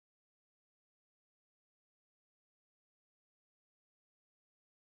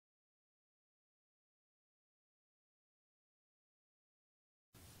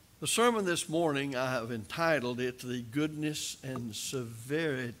The sermon this morning, I have entitled it, The Goodness and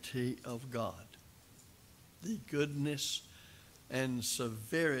Severity of God. The Goodness and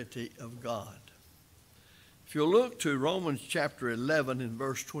Severity of God. If you'll look to Romans chapter 11 and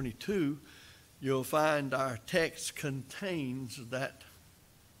verse 22, you'll find our text contains that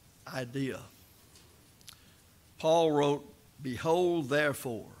idea. Paul wrote, "Behold,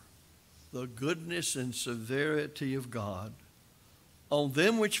 therefore, the goodness and severity of God. On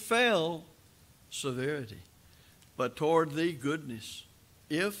them which fell, severity, but toward thee goodness,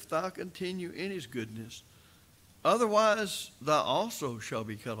 if thou continue in his goodness. Otherwise thou also shalt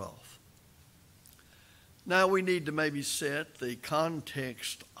be cut off." Now we need to maybe set the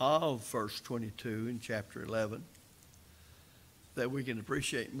context of verse 22 in chapter 11, that we can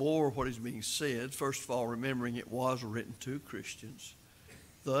appreciate more what is being said. First of all, remembering it was written to Christians.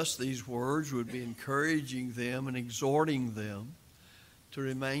 Thus, these words would be encouraging them and exhorting them to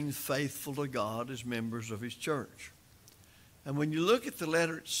remain faithful to God as members of his church. And when you look at the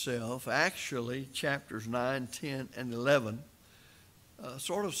letter itself, actually chapters 9, 10, and 11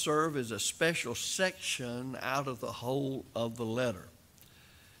 sort of serve as a special section out of the whole of the letter.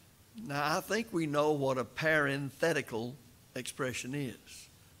 Now, I think we know what a parenthetical expression is.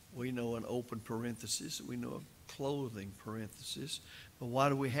 We know an open parenthesis. We know a closing parenthesis. But why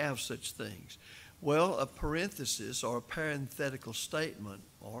do we have such things? Well, a parenthesis or a parenthetical statement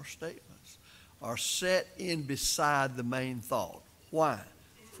or statements are set in beside the main thought. Why?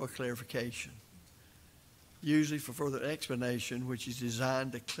 For clarification. Usually for further explanation, which is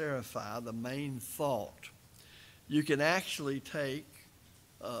designed to clarify the main thought. You can actually take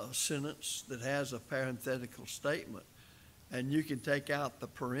a sentence that has a parenthetical statement, and you can take out the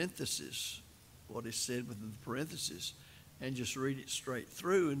parenthesis, what is said within the parenthesis, and just read it straight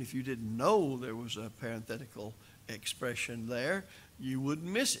through. And if you didn't know there was a parenthetical expression there, you wouldn't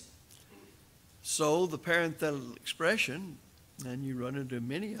miss it. So the parenthetical expression, and you run into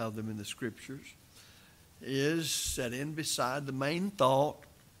many of them in the scriptures, is set in beside the main thought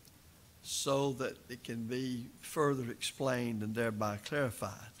so that it can be further explained and thereby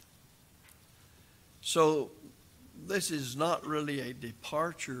clarified. So this is not really a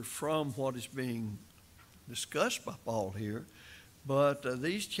departure from what is being discussed by Paul here, but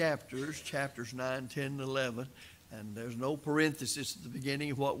these chapters 9, 10, and 11, and there's no parenthesis at the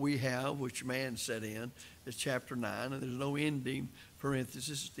beginning of what we have, which man set in, is chapter 9, and there's no ending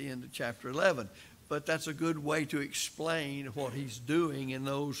parenthesis at the end of chapter 11. But that's a good way to explain what he's doing in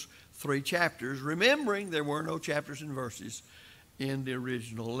those 3 chapters, remembering there were no chapters and verses in the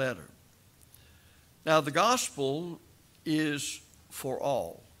original letter. Now, the gospel is for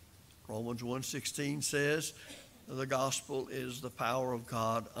all. Romans 1:16 says the gospel is the power of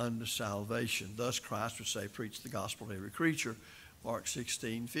God unto salvation. Thus Christ would say, preach the gospel to every creature, Mark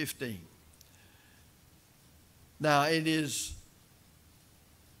 16:15. Now it is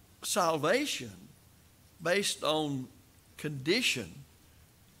salvation based on condition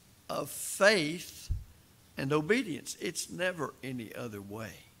of faith and obedience. It's never any other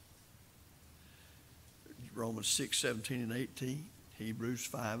way. Romans 6:17 and 18. Hebrews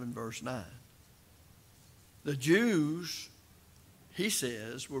 5 and verse 9. The Jews, he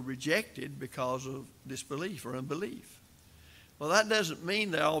says, were rejected because of disbelief or unbelief. Well, that doesn't mean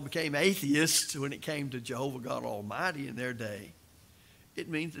they all became atheists when it came to Jehovah God Almighty in their day. It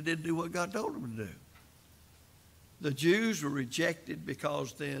means they didn't do what God told them to do. The Jews were rejected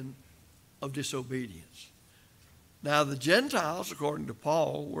because then of disobedience. Now, the Gentiles, according to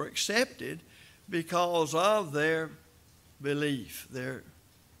Paul, were accepted because of their belief, their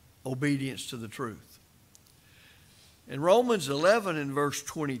obedience to the truth. In Romans 11 and verse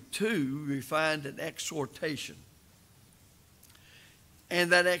 22, we find an exhortation.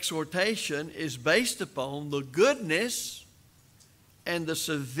 And that exhortation is based upon the goodness and the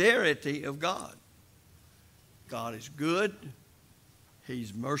severity of God. God is good.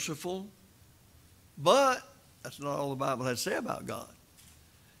 He's merciful. But that's not all the Bible has to say about God.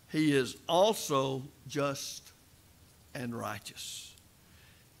 He is also just and righteous.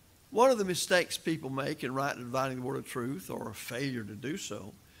 One of the mistakes people make in rightly dividing the word of truth, or a failure to do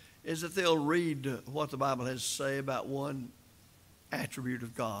so, is that they'll read what the Bible has to say about one attribute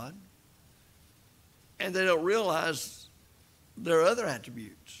of God, and they don't realize there are other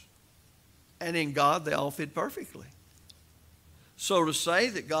attributes. And in God, they all fit perfectly. So to say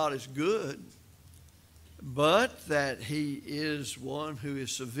that God is good, but that he is one who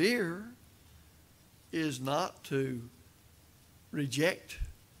is severe, is not to reject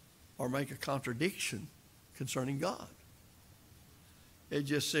or make a contradiction concerning God. It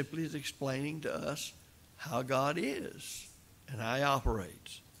just simply is explaining to us how God is and how he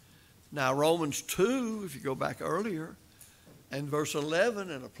operates. Now, Romans 2, if you go back earlier, and verse 11,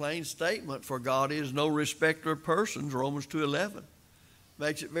 in a plain statement, for God is no respecter of persons, Romans 2:11,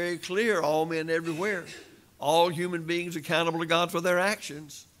 makes it very clear, all men everywhere, all human beings accountable to God for their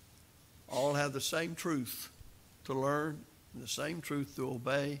actions, all have the same truth to learn and the same truth to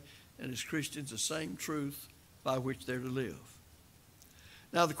obey, and as Christians, the same truth by which they're to live.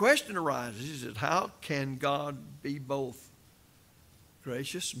 Now, the question arises is how can God be both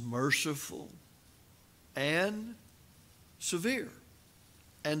gracious, merciful, and severe,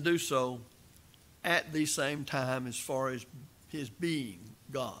 and do so at the same time as far as his being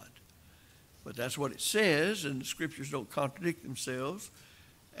God? But that's what it says, and the scriptures don't contradict themselves,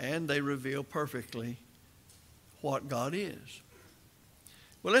 and they reveal perfectly what God is.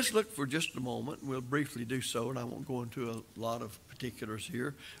 Well, let's look for just a moment. We'll briefly do so, and I won't go into a lot of particulars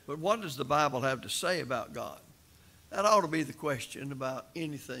here. But what does the Bible have to say about God? That ought to be the question about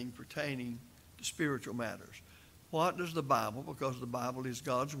anything pertaining to spiritual matters. What does the Bible, because the Bible is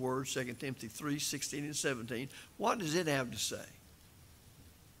God's Word, 2 Timothy 3:16 and 17, what does it have to say?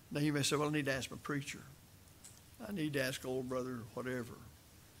 Now you may say, well, I need to ask my preacher. I need to ask old brother, whatever.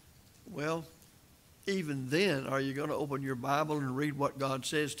 Well, even then, are you going to open your Bible and read what God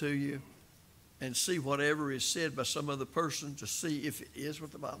says to you and see whatever is said by some other person to see if it is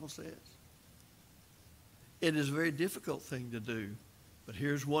what the Bible says? It is a very difficult thing to do, but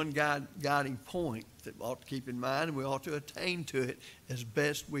here's one guiding point that we ought to keep in mind, and we ought to attain to it as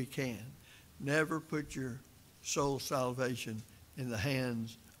best we can. Never put your soul salvation in the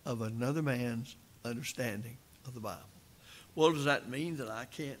hands of another man's understanding of the Bible. Well, does that mean that I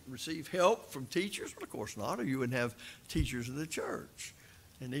can't receive help from teachers? Well, of course not, or you wouldn't have teachers in the church.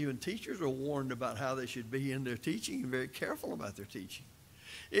 And even teachers are warned about how they should be in their teaching and very careful about their teaching.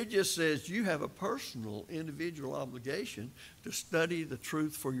 It just says you have a personal, individual obligation to study the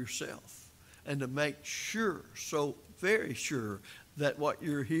truth for yourself and to make sure, so very sure, that what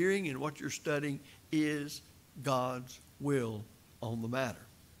you're hearing and what you're studying is God's will on the matter.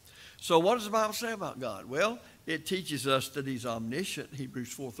 So what does the Bible say about God? Well, it teaches us that he's omniscient.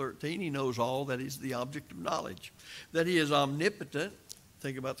 Hebrews 4:13, he knows all, that is the object of knowledge. That he is omnipotent.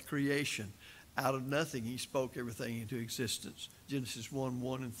 Think about the creation. Out of nothing, he spoke everything into existence. Genesis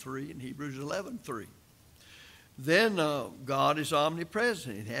 1:1 and 3 and Hebrews 11:3. Then God is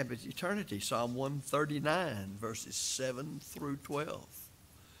omnipresent, inhabits eternity. Psalm 139, verses 7 through 12.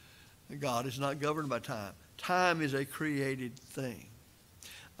 God is not governed by time. Time is a created thing.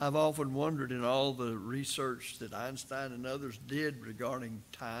 I've often wondered in all the research that Einstein and others did regarding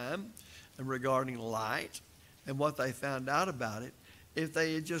time and regarding light and what they found out about it, if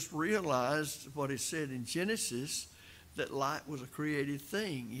they had just realized what is said in Genesis, that light was a created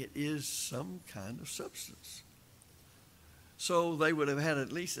thing. It is some kind of substance. So they would have had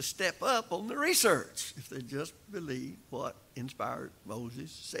at least a step up on the research if they just believed what inspired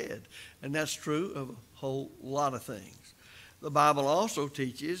Moses said. And that's true of a whole lot of things. The Bible also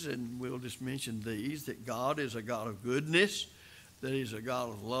teaches, and we'll just mention these, that God is a God of goodness, that he's a God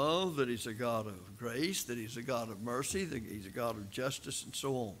of love, that he's a God of grace, that he's a God of mercy, that he's a God of justice, and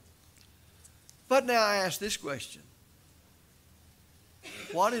so on. But now I ask this question.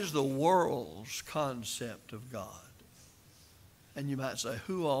 What is the world's concept of God? And you might say,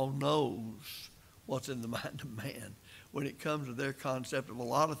 who all knows what's in the mind of man when it comes to their concept of a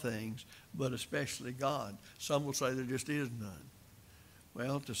lot of things, but especially God? Some will say there just is none.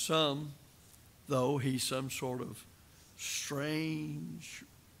 Well, to some, though, he's some sort of strange,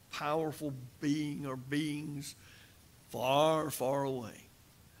 powerful being or beings far, far away.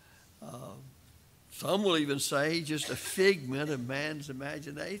 Some will even say just a figment of man's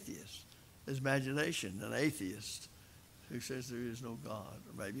imagination, an atheist who says there is no God,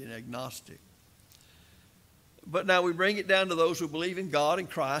 or maybe an agnostic. But now we bring it down to those who believe in God and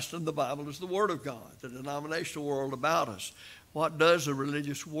Christ, and the Bible is the Word of God, the denominational world about us. What does the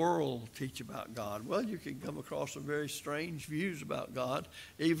religious world teach about God? Well, you can come across some very strange views about God,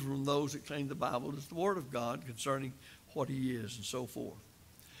 even from those that claim the Bible is the Word of God concerning what he is and so forth.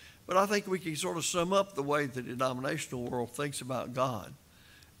 But I think we can sort of sum up the way the denominational world thinks about God.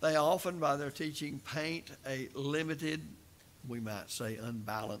 They often, by their teaching, paint a limited, we might say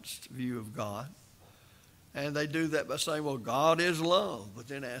unbalanced view of God. And they do that by saying, well, God is love, but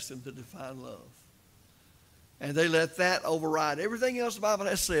then ask them to define love. And they let that override everything else the Bible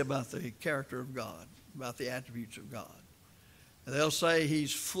has to say about the character of God, about the attributes of God. And they'll say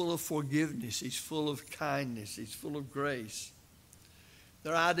he's full of forgiveness, he's full of kindness, he's full of grace.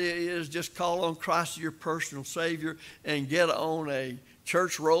 Their idea is just call on Christ as your personal Savior and get on a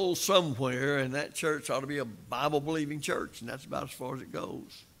church roll somewhere, and that church ought to be a Bible-believing church, and that's about as far as it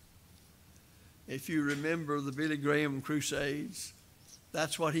goes. If you remember the Billy Graham Crusades,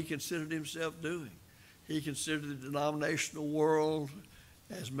 that's what he considered himself doing. He considered the denominational world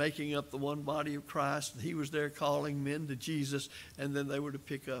as making up the one body of Christ. And he was there calling men to Jesus, and then they were to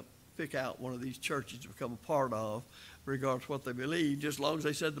pick out one of these churches to become a part of, regardless of what they believed, just as long as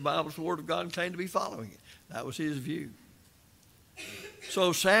they said the Bible's the Word of God and claimed to be following it. That was his view.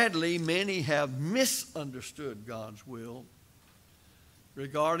 So sadly, many have misunderstood God's will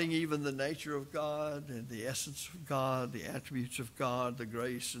regarding even the nature of God and the essence of God, the attributes of God, the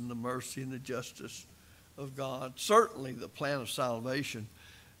grace and the mercy and the justice of God. Certainly the plan of salvation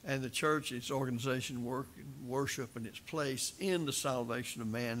and the church, its organization, work, and worship, and its place in the salvation of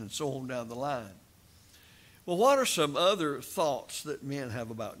man, and so on down the line. Well, what are some other thoughts that men have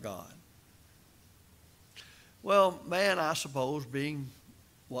about God? Well, man, I suppose, being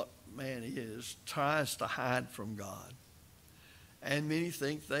what man is, tries to hide from God. And many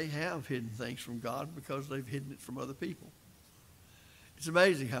think they have hidden things from God because they've hidden it from other people. It's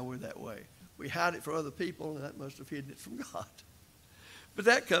amazing how we're that way. We hide it from other people, and that must have hidden it from God. But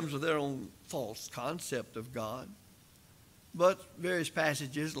that comes with their own false concept of God. But various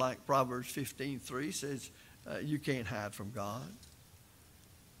passages like Proverbs 15:3 says you can't hide from God.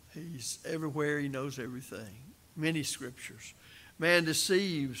 He's everywhere. He knows everything. Many scriptures. Man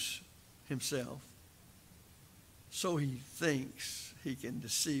deceives himself, so he thinks he can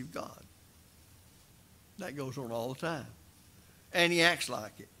deceive God. That goes on all the time. And he acts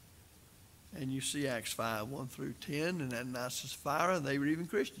like it. And you see Acts 5:1-10, and Ananias and Sapphira, and they were even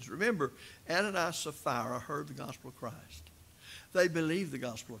Christians. Remember, Ananias and Sapphira heard the gospel of Christ. They believed the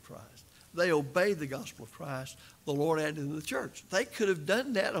gospel of Christ. They obeyed the gospel of Christ. The Lord added them to the church. They could have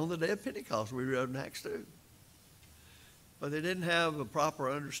done that on the day of Pentecost, we read in Acts 2. But they didn't have a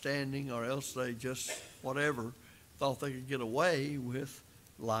proper understanding, or else they just, whatever, thought they could get away with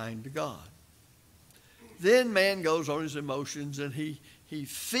lying to God. Then man goes on his emotions, and he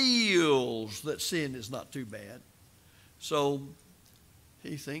feels that sin is not too bad. So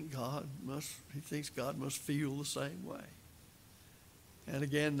he thinks God must feel the same way. And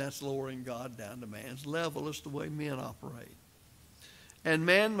again, that's lowering God down to man's level. It's the way men operate. And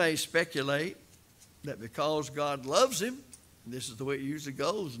man may speculate that because God loves him, this is the way it usually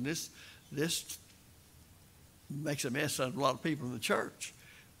goes, and this makes a mess out of a lot of people in the church.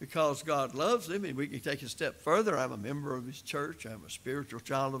 Because God loves him, and we can take it a step further. I'm a member of his church. I'm a spiritual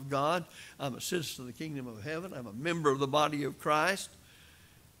child of God. I'm a citizen of the kingdom of heaven. I'm a member of the body of Christ.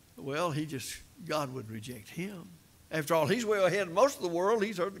 Well, God would reject him. After all, he's way ahead of most of the world.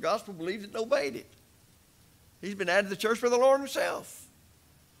 He's heard the gospel, believed it, and obeyed it. He's been added to the church by the Lord himself.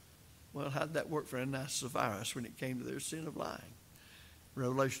 Well, how did that work for Ananias and Sapphira when it came to their sin of lying?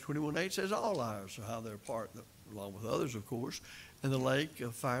 Revelation 21:8 says all liars are how they're part, along with others, of course, in the lake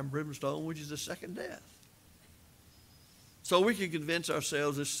of fire and brimstone, which is the second death. So we can convince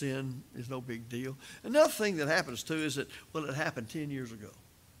ourselves this sin is no big deal. Another thing that happens, too, is that, well, it happened 10 years ago,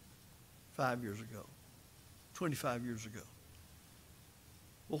 5 years ago, 25 years ago.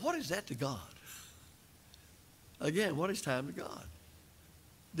 Well, what is that to God? Again, what is time to God?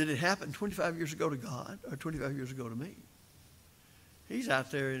 Did it happen 25 years ago to God or 25 years ago to me? He's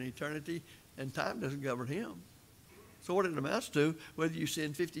out there in eternity, and time doesn't govern him. So what it amounts to, whether you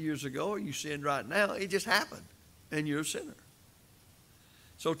sinned 50 years ago or you sinned right now, it just happened, and you're a sinner.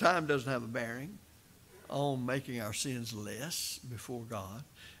 So time doesn't have a bearing on making our sins less before God.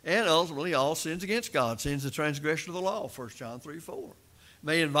 And ultimately, all sins against God, sins the transgression of the law, 1 John 3:4.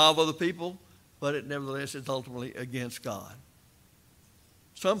 May involve other people, but it nevertheless is ultimately against God.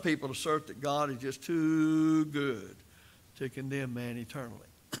 Some people assert that God is just too good to condemn man eternally.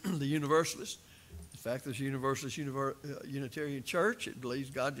 The Universalists, in fact, this Universalist Unitarian Church, it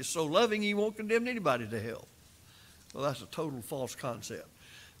believes God is so loving he won't condemn anybody to hell. Well, that's a total false concept.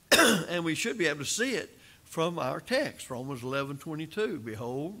 And we should be able to see it from our text, Romans 11:22.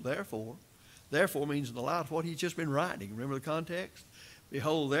 Behold, therefore means in the light of what he's just been writing. Remember the context?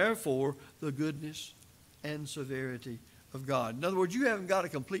 Behold, therefore, the goodness and severity of God. In other words, you haven't got a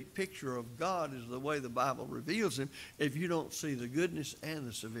complete picture of God as the way the Bible reveals him if you don't see the goodness and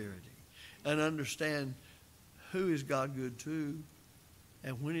the severity and understand who is God good to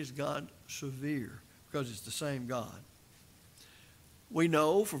and when is God severe, because it's the same God. We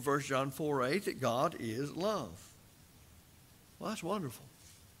know from 1 John 4:8 that God is love. Well, that's wonderful.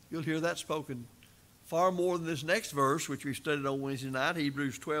 You'll hear that spoken far more than this next verse, which we studied on Wednesday night,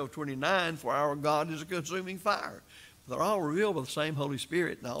 Hebrews 12:29, for our God is a consuming fire. They're all revealed by the same Holy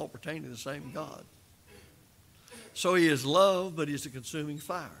Spirit and all pertain to the same God. So he is love, but he's a consuming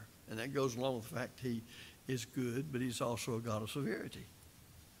fire. And that goes along with the fact he is good, but he's also a God of severity.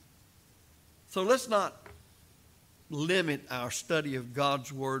 So let's not limit our study of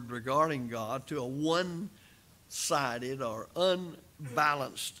God's Word regarding God to a one-sided or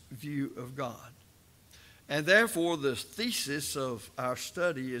unbalanced view of God. And therefore, the thesis of our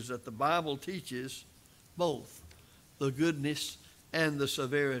study is that the Bible teaches both the goodness and the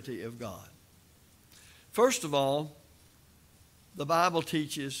severity of God. First of all, the Bible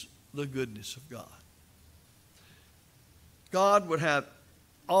teaches the goodness of God. God would have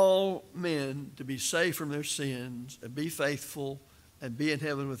all men to be saved from their sins and be faithful and be in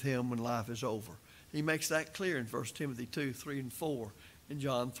heaven with him when life is over. He makes that clear in 1 Timothy 2, 3, and 4, and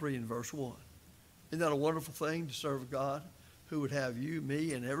John 3 and verse 1. Isn't that a wonderful thing to serve God who would have you,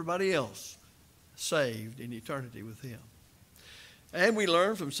 me, and everybody else saved in eternity with him? And we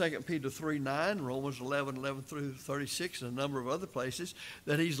learn from 2 Peter 3, 9, Romans 11, 11 through 36, and a number of other places,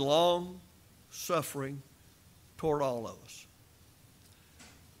 that he's long-suffering toward all of us.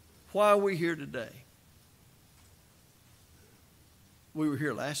 Why are we here today? We were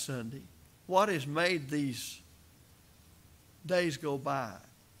here last Sunday. What has made these days go by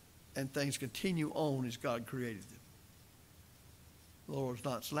and things continue on as God created them? The Lord is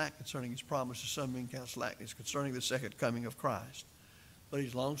not slack concerning his promises. Some men count slackness concerning the second coming of Christ. But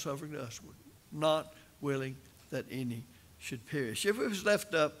he's long-suffering to usward, not willing that any should perish. If it was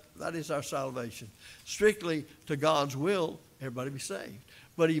left up, that is our salvation, strictly to God's will, everybody be saved.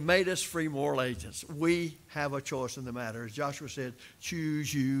 But he made us free moral agents. We have a choice in the matter. As Joshua said,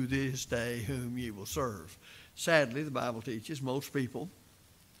 choose you this day whom ye will serve. Sadly, the Bible teaches most people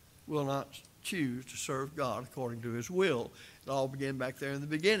will not choose to serve God according to his will. It all began back there in the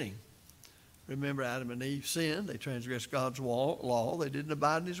beginning. Remember, Adam and Eve sinned. They transgressed God's law. They didn't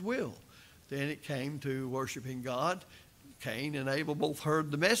abide in his will. Then it came to worshiping God. Cain and Abel both heard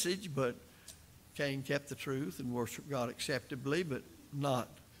the message, but Cain kept the truth and worshiped God acceptably, but not,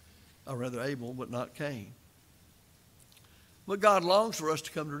 or rather Abel, but not Cain. But God longs for us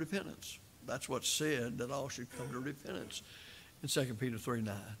to come to repentance. That's what's said, that all should come to repentance in 2 Peter 3,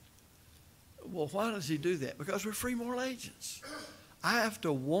 9. Well, why does he do that? Because we're free moral agents. I have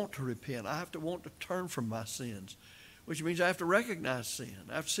to want to repent. I have to want to turn from my sins, which means I have to recognize sin.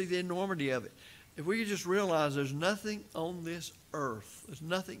 I have to see the enormity of it. If we could just realize there's nothing on this earth, there's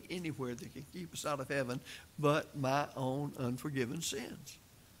nothing anywhere that can keep us out of heaven but my own unforgiven sins.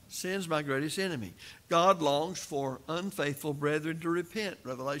 Sin's my greatest enemy. God longs for unfaithful brethren to repent.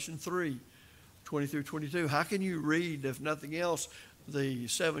 Revelation 3, 20 through 22. How can you read, if nothing else, the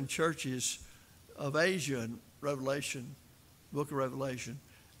 7 churches of Asia in Revelation, book of Revelation,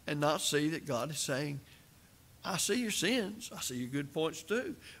 and not see that God is saying, I see your sins. I see your good points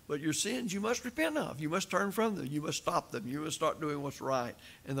too. But your sins you must repent of. You must turn from them. You must stop them. You must start doing what's right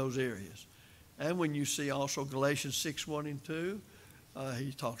in those areas. And when you see also Galatians 6, 1 and 2,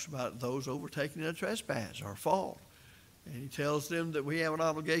 he talks about those overtaking a trespass or fault. And he tells them that we have an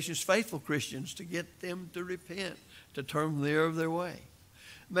obligation as faithful Christians to get them to repent, to turn from the error of their way.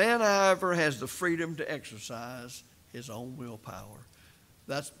 Man, however, has the freedom to exercise his own willpower.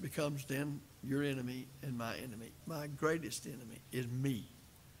 That becomes then your enemy and my enemy. My greatest enemy is me.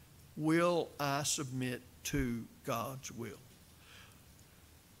 Will I submit to God's will?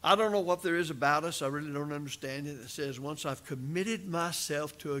 I don't know what there is about us. I really don't understand it. It says once I've committed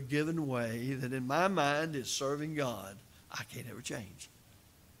myself to a given way that in my mind is serving God, I can't ever change.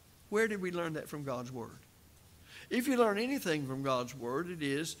 Where did we learn that from God's Word? If you learn anything from God's Word, it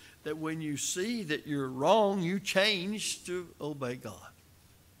is that when you see that you're wrong, you change to obey God.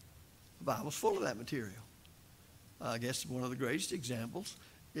 The Bible's full of that material. I guess one of the greatest examples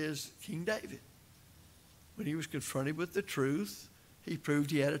is King David. When he was confronted with the truth, he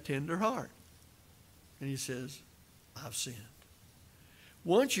proved he had a tender heart. And he says, I've sinned.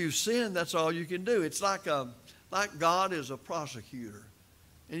 Once you've sinned, that's all you can do. It's like God is a prosecutor,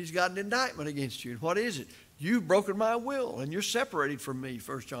 and he's got an indictment against you. And what is it? You've broken my will, and you're separated from me,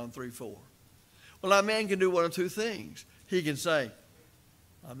 1 John 3, 4. Well, a man can do one of two things. He can say,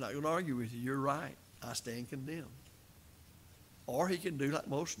 I'm not going to argue with you. You're right. I stand condemned. Or he can do like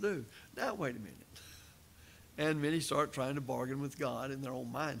most do. Now, wait a minute. And many start trying to bargain with God in their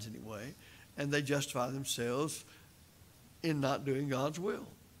own minds anyway, and they justify themselves in not doing God's will.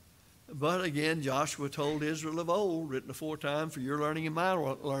 But again, Joshua told Israel of old, written aforetime for your learning and my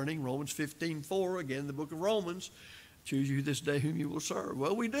learning, Romans 15:4, again, the book of Romans, choose you this day whom you will serve.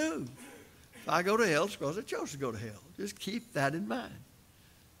 Well, we do. If I go to hell, it's because I chose to go to hell. Just keep that in mind.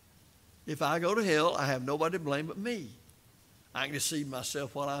 If I go to hell, I have nobody to blame but me. I can deceive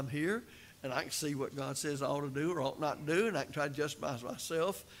myself while I'm here, and I can see what God says I ought to do or ought not to do, and I can try to justify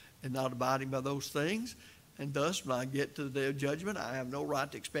myself and not abiding by those things. And thus, when I get to the day of judgment, I have no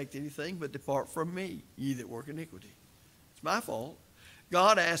right to expect anything but depart from me, ye that work iniquity. It's my fault.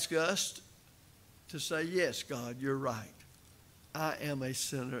 God asks us to say, yes, God, you're right. I am a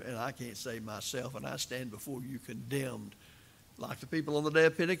sinner, and I can't save myself, and I stand before you condemned. Like the people on the day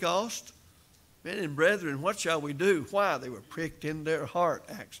of Pentecost, men and brethren, what shall we do? Why? They were pricked in their heart,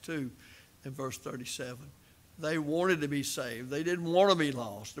 Acts 2 and verse 37. They wanted to be saved. They didn't want to be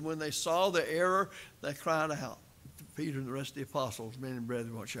lost. And when they saw the error, they cried out. Peter and the rest of the apostles, men and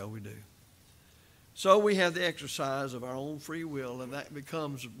brethren, what shall we do? So we have the exercise of our own free will, and that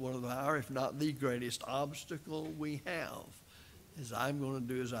becomes one of our, if not the greatest obstacle we have, is I'm going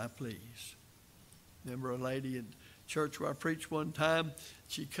to do as I please. Remember a lady in church where I preached one time,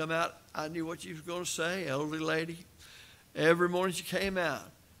 she'd come out, I knew what she was going to say, elderly lady. Every morning she came out,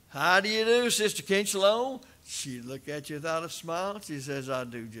 how do you do, Sister Kinchelone? She'd look at you without a smile. She says, I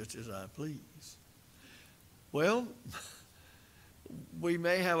do just as I please. Well, we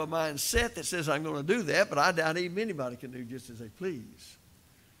may have a mindset that says I'm going to do that, but I doubt even anybody can do just as they please.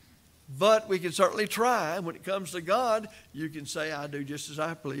 But we can certainly try. When it comes to God, you can say, I do just as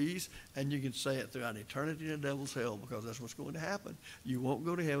I please, and you can say it throughout eternity in the devil's hell, because that's what's going to happen. You won't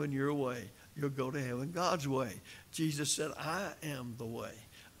go to heaven your way. You'll go to heaven God's way. Jesus said, I am the way,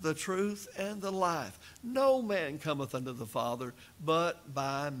 the truth, and the life. No man cometh unto the Father but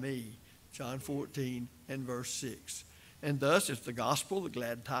by me. John 14 and verse 6. And thus, it's the gospel, the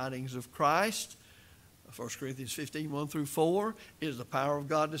glad tidings of Christ. 1 Corinthians 15, 1 through 4, is the power of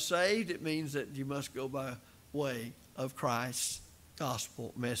God to save. It means that you must go by way of Christ's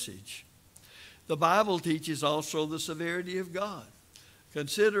gospel message. The Bible teaches also the severity of God.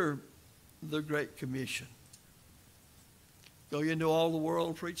 Consider the Great Commission. Go into all the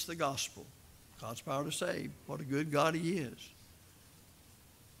world, preach the gospel. God's power to save. What a good God he is.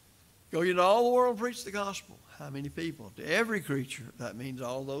 Go into all the world, preach the gospel. How many people? To every creature. That means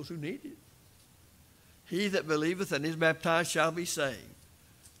all those who need it. He that believeth and is baptized shall be saved,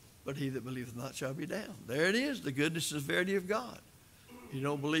 but he that believeth not shall be damned. There it is, the goodness and severity of God. You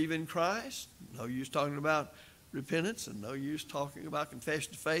don't believe in Christ, no use talking about repentance, and no use talking about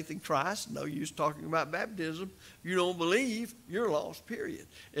confession of faith in Christ, no use talking about baptism. You don't believe, you're lost, period.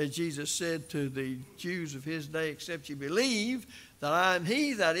 As Jesus said to the Jews of his day, except you believe that I am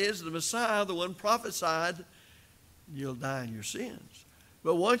he, that is the Messiah, the one prophesied, you'll die in your sins.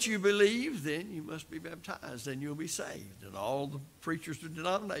 But once you believe, then you must be baptized, then you'll be saved. And all the preachers of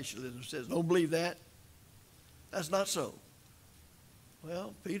denominationalism says, don't believe that. That's not so.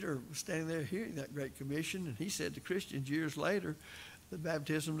 Well, Peter was standing there hearing that great commission, and he said to Christians years later, that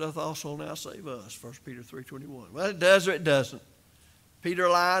baptism doth also now save us, 1 Peter 3:21. Well, it does or it doesn't. Peter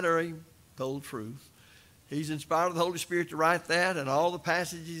lied or he told the truth. He's inspired of the Holy Spirit to write that, and all the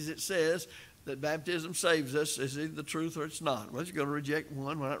passages it says that baptism saves us is either the truth or it's not. Well, if you're going to reject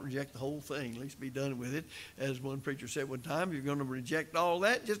one, why not reject the whole thing? At least be done with it. As one preacher said one time, if you're going to reject all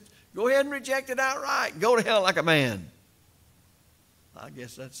that, just go ahead and reject it outright. Go to hell like a man. I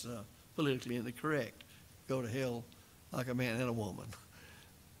guess that's politically incorrect. Go to hell like a man and a woman.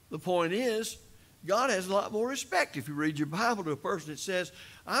 The point is, God has a lot more respect if you read your Bible to a person that says,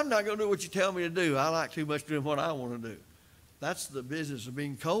 I'm not going to do what you tell me to do. I like too much doing what I want to do. That's the business of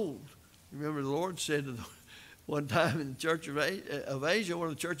being cold. Remember the Lord said to one time in the church of Asia, one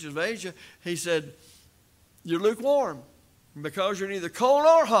of the churches of Asia, he said, you're lukewarm. And because you're neither cold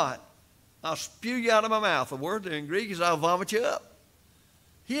nor hot, I'll spew you out of my mouth. The word there in Greek is I'll vomit you up.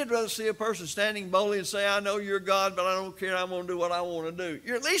 He'd rather see a person standing boldly and say, I know you're God, but I don't care. I'm going to do what I want to do.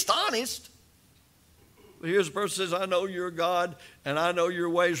 You're at least honest. But here's a person who says, I know you're God, and I know your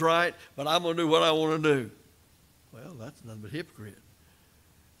way's right, but I'm going to do what I want to do. Well, that's nothing but hypocrite.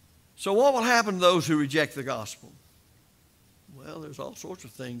 So what will happen to those who reject the gospel? Well, there's all sorts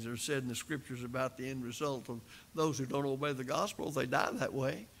of things that are said in the scriptures about the end result of those who don't obey the gospel. They die that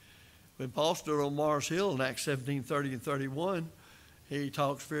way. When Paul stood on Mars Hill in Acts 17:30 and 31, he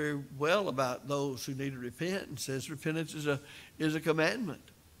talks very well about those who need to repent and says repentance is a commandment.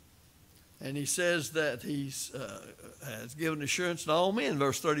 And he says that he has given assurance to all men,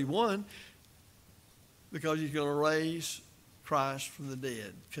 verse 31, because he's going to raise Christ from the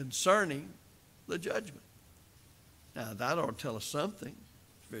dead concerning the judgment. Now, that ought to tell us something.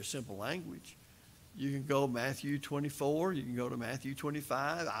 It's very simple language. You can go Matthew 24. You can go to Matthew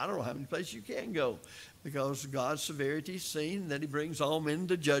 25. I don't know how many places you can go, because God's severity is seen that he brings all men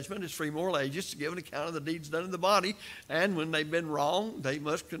to judgment as free moral agents to give an account of the deeds done in the body. And when they've been wrong, they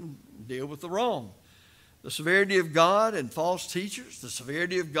must deal with the wrong. The severity of God and false teachers, the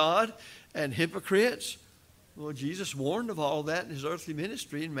severity of God and hypocrites, Well, Jesus warned of all that in his earthly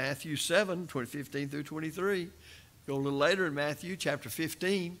ministry in Matthew 7, 15 through 23. Go a little later in Matthew chapter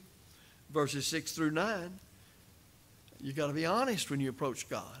 15, verses 6 through 9. You got to be honest when you approach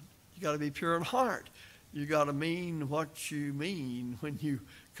God. You got to be pure in heart. You got to mean what you mean when you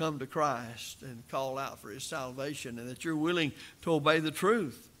come to Christ and call out for his salvation, and that you're willing to obey the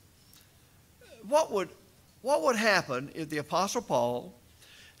truth. What would happen if the Apostle Paul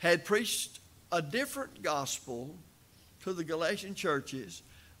had preached a different gospel to the Galatian churches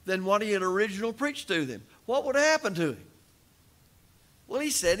than what he had originally preached to them? What would happen to him? Well,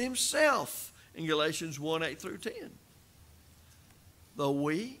 he said himself in Galatians 1, 8 through 10. Though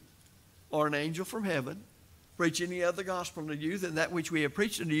we or an angel from heaven preach any other gospel unto you than that which we have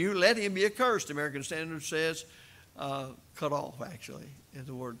preached unto you, let him be accursed. The American Standard says cut off, actually, is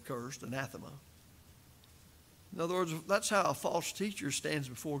the word cursed, anathema. In other words, that's how a false teacher stands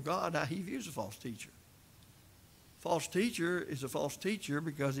before God, how he views a false teacher. False teacher is a false teacher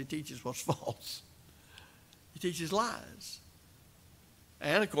because he teaches what's false. He teaches lies.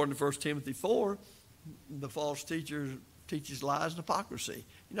 And according to 1 Timothy 4, the false teacher teaches lies and hypocrisy.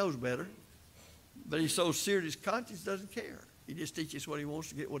 He knows better, but he's so seared his conscience, doesn't care. He just teaches what he wants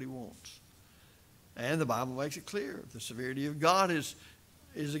to get what he wants. And the Bible makes it clear. The severity of God is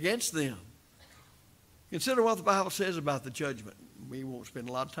against them. Consider what the Bible says about the judgment. We won't spend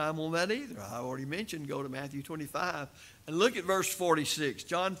a lot of time on that either. I already mentioned, go to Matthew 25 and look at verse 46.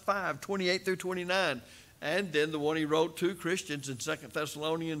 John 5, 28 through 29. And then the one he wrote to Christians in 2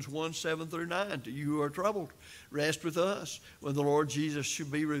 Thessalonians 1, 7 through 9. To you who are troubled, rest with us when the Lord Jesus shall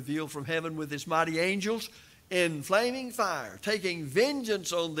be revealed from heaven with his mighty angels in flaming fire, taking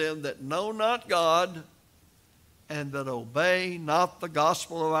vengeance on them that know not God and that obey not the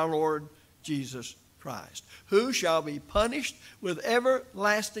gospel of our Lord Jesus Christ, who shall be punished with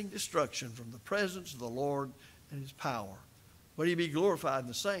everlasting destruction from the presence of the Lord and his power. But he be glorified in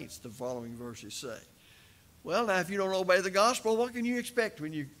the saints, the following verses say. Well, now, if you don't obey the gospel, what can you expect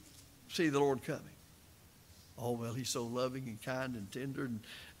when you see the Lord coming? Oh, well, he's so loving and kind and tender, and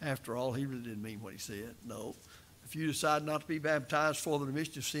after all, he really didn't mean what he said. No. If you decide not to be baptized for the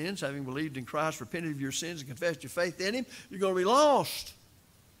remission of sins, having believed in Christ, repented of your sins, and confessed your faith in him, you're going to be lost.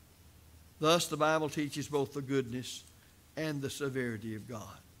 Thus, the Bible teaches both the goodness and the severity of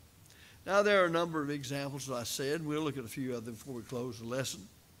God. Now, there are a number of examples, as I said. We'll look at a few of them before we close the lesson.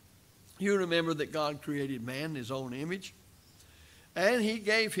 You remember that God created man in his own image, and he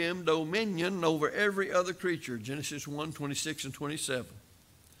gave him dominion over every other creature, Genesis 1, 26 and 27.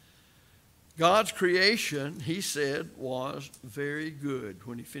 God's creation, he said, was very good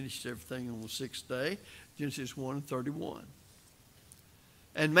when he finished everything on the sixth day, Genesis 1, 31.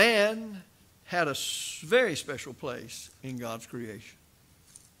 And man had a very special place in God's creation.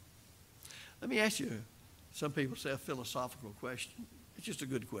 Let me ask you, some people say a philosophical question. It's just a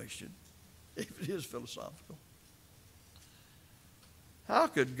good question, if it is philosophical. How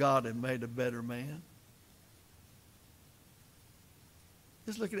could God have made a better man?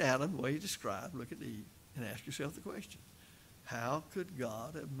 Just look at Adam, the way he described, look at Eve, and ask yourself the question. How could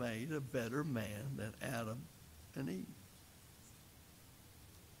God have made a better man than Adam and Eve?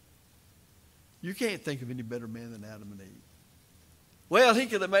 You can't think of any better man than Adam and Eve. Well, he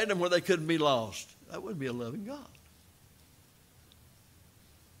could have made them where they couldn't be lost. That wouldn't be a loving God.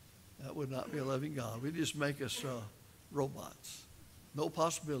 That would not be a loving God. We'd just make us robots. No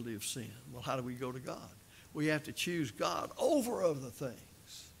possibility of sin. Well, how do we go to God? We have to choose God over other things.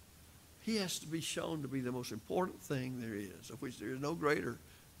 He has to be shown to be the most important thing there is, of which there is no greater,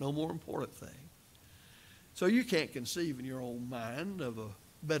 no more important thing. So you can't conceive in your own mind of a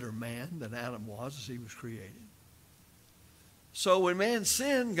better man than Adam was as he was created. So when man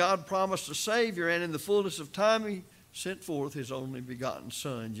sinned, God promised a Savior, and in the fullness of time he sent forth his only begotten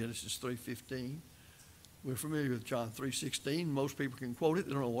Son, Genesis 3:15. We're familiar with John 3:16. Most people can quote it.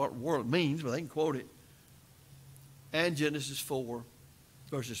 They don't know what word it means, but they can quote it. And Genesis 4,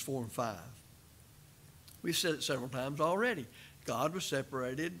 verses 4 and 5. We've said it several times already. God was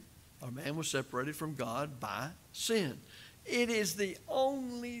separated, or man was separated from God by sin. It is the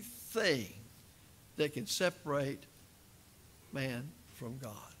only thing that can separate man from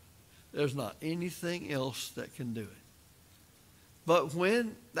God. There's not anything else that can do it. But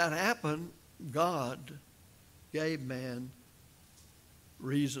when that happened, God gave man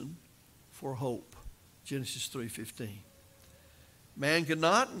reason for hope. Genesis 3:15. Man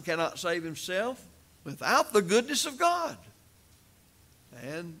cannot and cannot save himself without the goodness of God.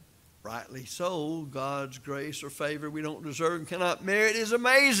 And rightly so, God's grace or favor we don't deserve and cannot merit is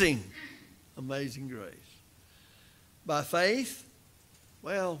amazing. Amazing grace. By faith,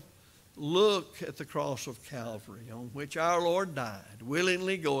 well, Look at the cross of Calvary on which our Lord died,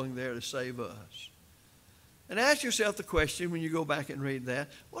 willingly going there to save us. And ask yourself the question when you go back and read that,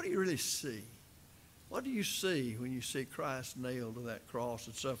 what do you really see? What do you see when you see Christ nailed to that cross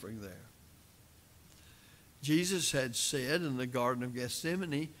and suffering there? Jesus had said in the Garden of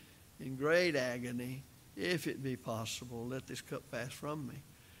Gethsemane, in great agony, if it be possible, let this cup pass from me.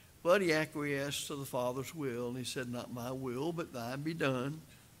 But he acquiesced to the Father's will, and he said, not my will, but thine be done,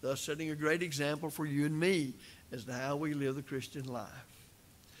 thus setting a great example for you and me as to how we live the Christian life.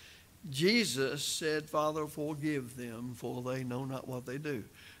 Jesus said, Father, forgive them, for they know not what they do.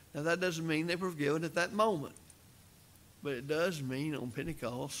 Now, that doesn't mean they were forgiven at that moment, but it does mean on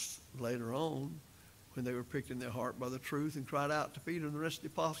Pentecost, later on, when they were pricked in their heart by the truth and cried out to Peter and the rest of the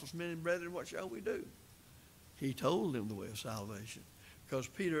apostles, men and brethren, what shall we do? He told them the way of salvation, because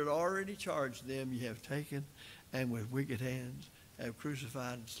Peter had already charged them, ye have taken and with wicked hands have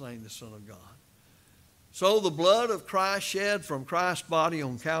crucified and slain the Son of God. So the blood of Christ shed from Christ's body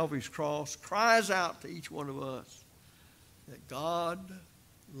on Calvary's cross cries out to each one of us that God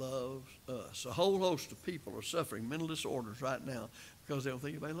loves us. A whole host of people are suffering mental disorders right now because they don't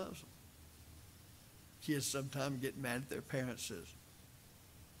think anybody loves them. Kids sometimes get mad at their parents, says,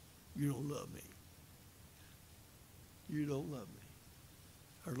 you don't love me. You don't love me.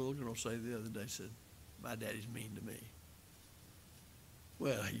 Her little girl say the other day, said, my daddy's mean to me.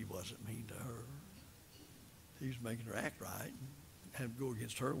 Well, he wasn't mean to her. He was making her act right and have to go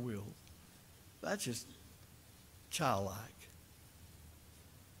against her will. That's just childlike.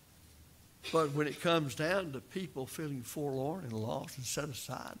 But when it comes down to people feeling forlorn and lost and set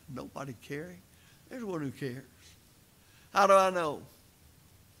aside, nobody caring, there's one who cares. How do I know?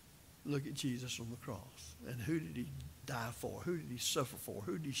 Look at Jesus on the cross. And who did he die for? Who did he suffer for?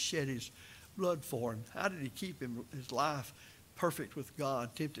 Who did he shed his blood for? And how did he keep his life perfect with God,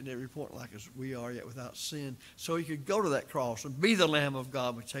 tempted in every point like as we are, yet without sin, so he could go to that cross and be the Lamb of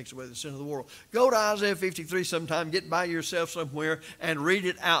God which takes away the sin of the world? Go to Isaiah 53 sometime, get by yourself somewhere, and read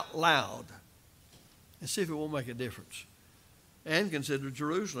it out loud and see if it won't make a difference. And consider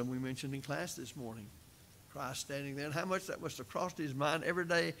Jerusalem, we mentioned in class this morning. Christ standing there, and how much that must have crossed his mind every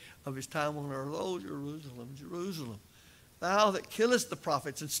day of his time on earth. Oh, Jerusalem, Jerusalem, thou that killest the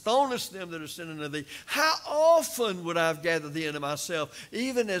prophets and stonest them that are sent unto thee, how often would I have gathered thee unto myself,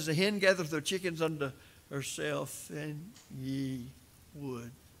 even as the hen gathereth her chickens unto herself, and ye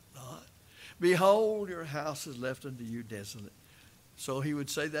would not. Behold, your house is left unto you desolate. So he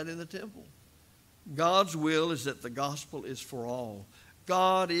would say that in the temple. God's will is that the gospel is for all.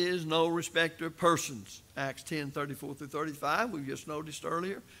 God is no respecter of persons. Acts 10:34 through 35, we've just noticed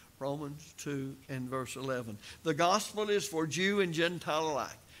earlier. Romans 2 and verse 11. The gospel is for Jew and Gentile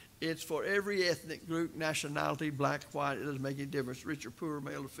alike. It's for every ethnic group, nationality, black, white. It doesn't make any difference, rich or poor,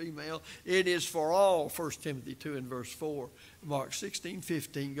 male or female. It is for all, 1 Timothy 2 and verse 4. Mark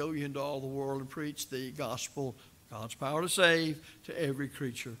 16:15, go ye into all the world and preach the gospel, God's power to save, to every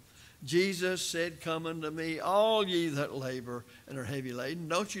creature. Jesus said, come unto me, all ye that labor and are heavy laden.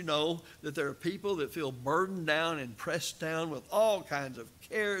 Don't you know that there are people that feel burdened down and pressed down with all kinds of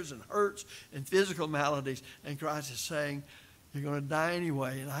cares and hurts and physical maladies? And Christ is saying, you're going to die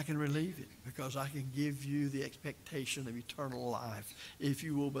anyway, and I can relieve it because I can give you the expectation of eternal life if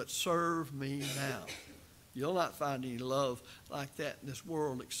you will but serve me now. You'll not find any love like that in this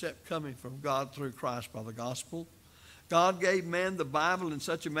world except coming from God through Christ by the gospel. God gave man the Bible in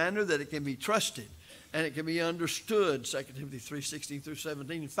such a manner that it can be trusted and it can be understood, 2 Timothy 3:16 through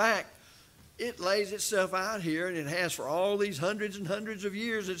 17. In fact, it lays itself out here, and it has for all these hundreds and hundreds of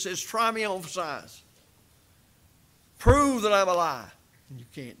years. It says, try me on for size. Prove that I'm a lie. And you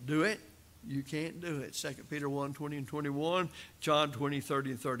can't do it. You can't do it. 2 Peter 1:20 and 21, John 20:30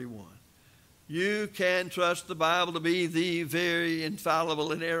 and 31. You can trust the Bible to be the very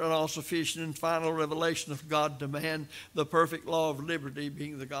infallible, inerrant, all-sufficient, and final revelation of God to man, the perfect law of liberty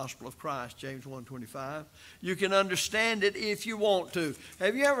being the gospel of Christ, James 1:25. You can understand it if you want to.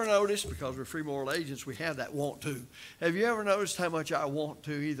 Have you ever noticed, because we're free moral agents, we have that want to. Have you ever noticed how much our want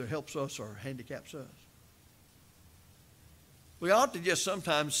to either helps us or handicaps us? We ought to just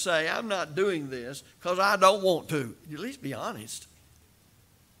sometimes say, I'm not doing this because I don't want to. At least be honest.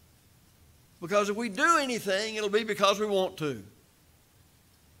 Because if we do anything, it'll be because we want to.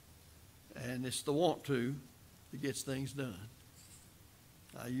 And it's the want to that gets things done.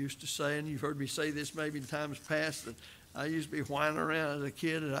 I used to say, and you've heard me say this maybe in times past, that I used to be whining around as a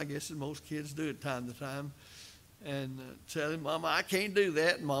kid, and I guess most kids do it time to time, and telling Mama, I can't do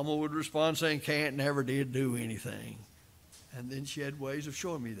that. And Mama would respond saying, can't, never did do anything. And then she had ways of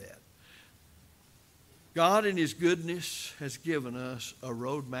showing me that. God in his goodness has given us a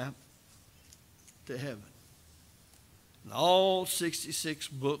roadmap to heaven. And all 66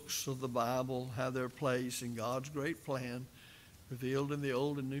 books of the Bible have their place in God's great plan revealed in the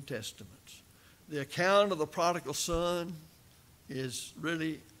Old and New Testaments. The account of the prodigal son is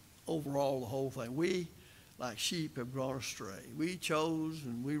really overall the whole thing. We, like sheep, have gone astray. We chose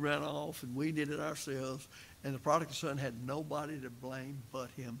and we ran off and we did it ourselves. And the prodigal son had nobody to blame but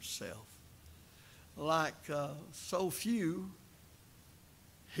himself. Like so few,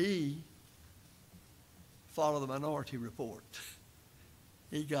 he followed the minority report.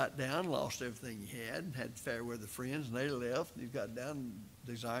 He got down, lost everything he had fair weather friends, and they left. And he got down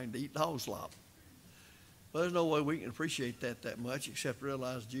desiring to eat dog slop. Well, there's no way we can appreciate that much except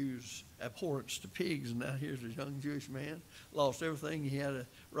realize Jews' abhorrence to pigs. And now here's a young Jewish man, lost everything he had a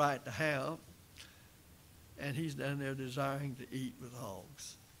right to have, and he's down there desiring to eat with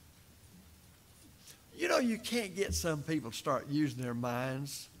hogs. You know, you can't get some people to start using their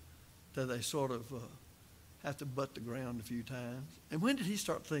minds till they sort of have to butt the ground a few times. And when did he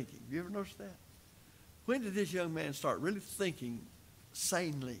start thinking? Have you ever noticed that? When did this young man start really thinking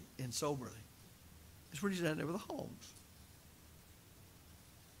sanely and soberly? It's when he's down there with the hogs.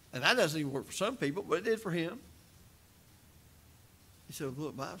 And that doesn't even work for some people, but it did for him. He said,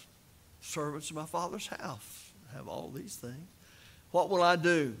 look, my servants in my father's house have all these things. What will I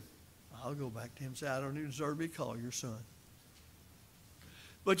do? I'll go back to him and say, I don't even deserve to be called your son.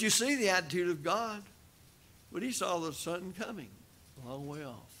 But you see the attitude of God. When he saw the son coming a long way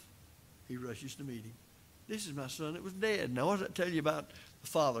off, he rushes to meet him. This is my son that was dead. Now, what does that tell you about the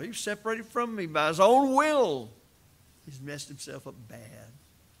father? He was separated from me by his own will. He's messed himself up bad.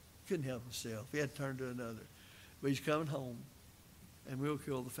 Couldn't help himself. He had to turn to another. But he's coming home, and we'll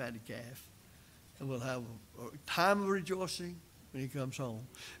kill the fatted calf, and we'll have a time of rejoicing when he comes home.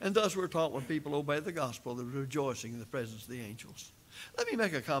 And thus we're taught when people obey the gospel, they're rejoicing in the presence of the angels. Let me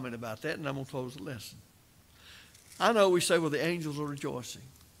make a comment about that, and I'm going to close the lesson. I know we say, well, the angels are rejoicing.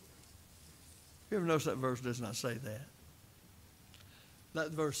 You ever notice that verse does not say that?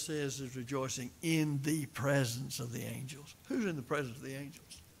 That verse says is rejoicing in the presence of the angels. Who's in the presence of the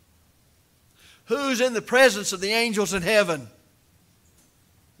angels? Who's in the presence of the angels in heaven?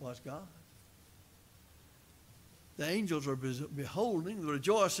 Well, it's God. The angels are beholding the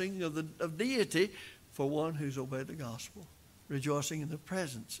rejoicing of deity for one who's obeyed the gospel, rejoicing in the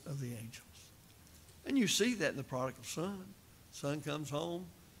presence of the angels. And you see that in the prodigal son. Son comes home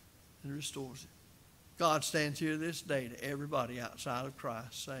and restores him. God stands here this day to everybody outside of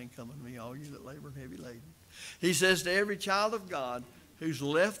Christ saying, come unto me, all you that labor and heavy laden. He says to every child of God who's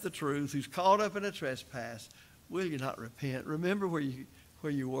left the truth, who's caught up in a trespass, will you not repent? Remember where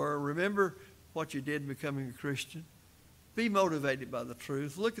you were. Remember what you did in becoming a Christian. Be motivated by the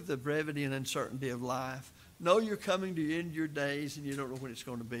truth. Look at the brevity and uncertainty of life. Know you're coming to the end of your days and you don't know when it's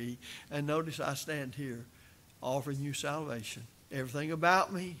going to be. And notice I stand here offering you salvation. Everything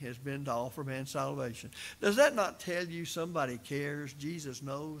about me has been to offer man salvation. Does that not tell you somebody cares? Jesus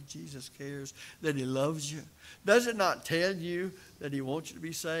knows, Jesus cares, that he loves you. Does it not tell you that he wants you to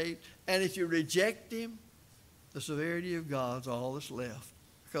be saved? And if you reject him, the severity of God's all that's left.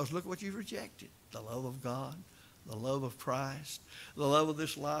 Because look what you've rejected. The love of God, the love of Christ, the love of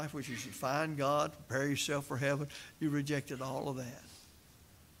this life, which is to find God, prepare yourself for heaven. You rejected all of that.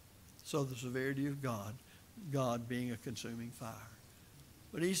 So the severity of God, God being a consuming fire.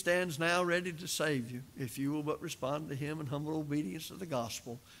 But he stands now ready to save you if you will but respond to him in humble obedience to the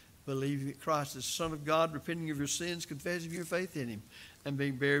gospel, believing that Christ is the Son of God, repenting of your sins, confessing your faith in him, and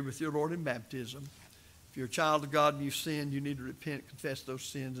being buried with your Lord in baptism. If you're a child of God and you've sinned, you need to repent, confess those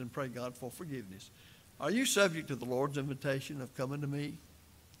sins, and pray God for forgiveness. Are you subject to the Lord's invitation of coming to me?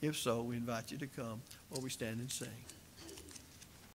 If so, we invite you to come while we stand and sing.